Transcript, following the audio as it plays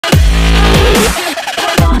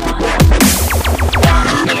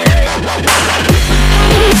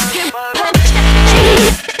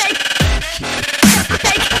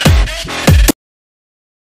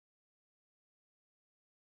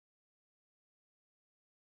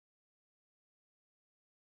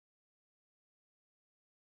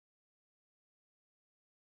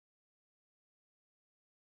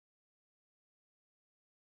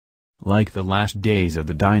Like the last days of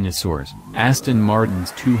the dinosaurs, Aston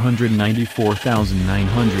Martin's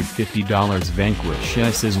 $294,950 Vanquish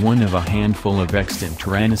S is one of a handful of extant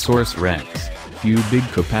Tyrannosaurus Rex. Few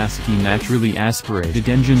big-capacity naturally aspirated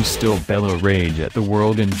engines still bellow rage at the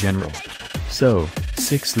world in general. So,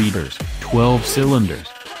 6 liters, 12 cylinders,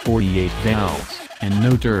 48 valves, and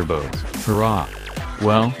no turbos, hurrah!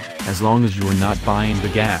 Well, as long as you're not buying the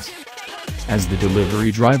gas. As the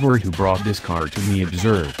delivery driver who brought this car to me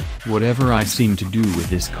observed, whatever I seem to do with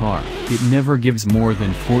this car, it never gives more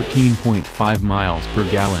than 14.5 miles per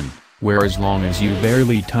gallon, where as long as you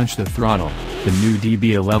barely touch the throttle, the new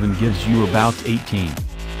DB11 gives you about 18.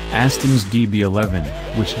 Aston's DB11,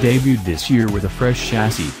 which debuted this year with a fresh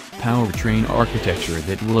chassis, powertrain architecture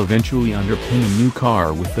that will eventually underpin a new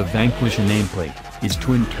car with the Vanquish nameplate, is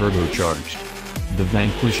twin-turbocharged. The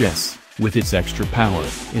Vanquish S, with its extra power,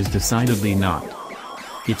 is decidedly not.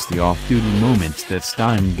 It's the off-duty moments that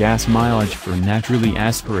stymie gas mileage for naturally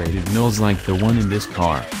aspirated mills like the one in this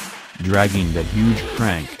car. Dragging that huge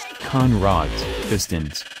crank, con rods,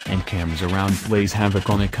 pistons, and cams around plays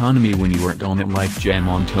havoc on economy when you aren't on it like jam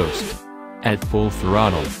on toast. At full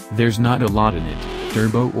throttle, there's not a lot in it,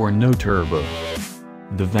 turbo or no turbo.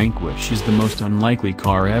 The Vanquish is the most unlikely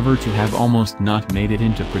car ever to have almost not made it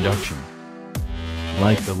into production.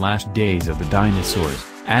 Like the last days of the dinosaurs,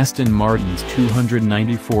 Aston Martin's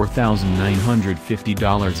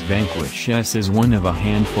 $294,950 Vanquish S is one of a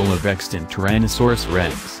handful of extant Tyrannosaurus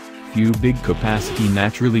Rex. Few big-capacity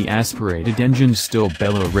naturally aspirated engines still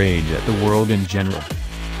bellow rage at the world in general.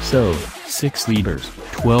 So, 6 liters,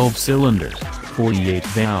 12 cylinders, 48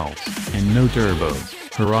 valves, and no turbos,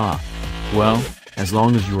 hurrah! Well, as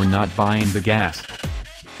long as you're not buying the gas.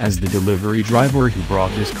 As the delivery driver who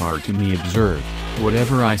brought this car to me observed,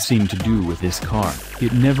 whatever I seem to do with this car,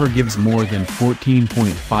 it never gives more than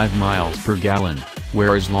 14.5 miles per gallon,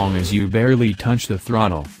 where as long as you barely touch the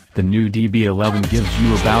throttle, the new DB11 gives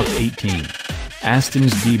you about 18.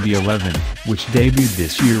 Aston's DB11, which debuted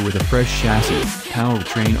this year with a fresh chassis,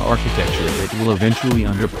 powertrain architecture that will eventually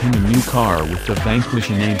underpin a new car with the Vanquish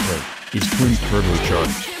nameplate, is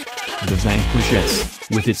twin-turbocharged. The Vanquish S,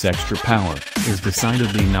 with its extra power, is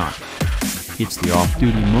decidedly not. It's the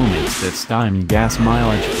off-duty moments that stymie gas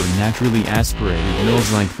mileage for naturally aspirated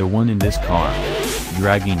mills like the one in this car.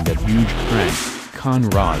 Dragging that huge crank, con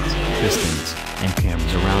rods, pistons, and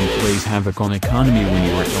cams around plays havoc on economy when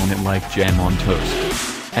you aren't on it like jam on toast.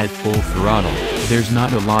 At full throttle, there's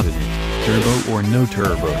not a lot in it, turbo or no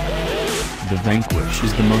turbo. The Vanquish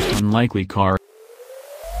is the most unlikely car.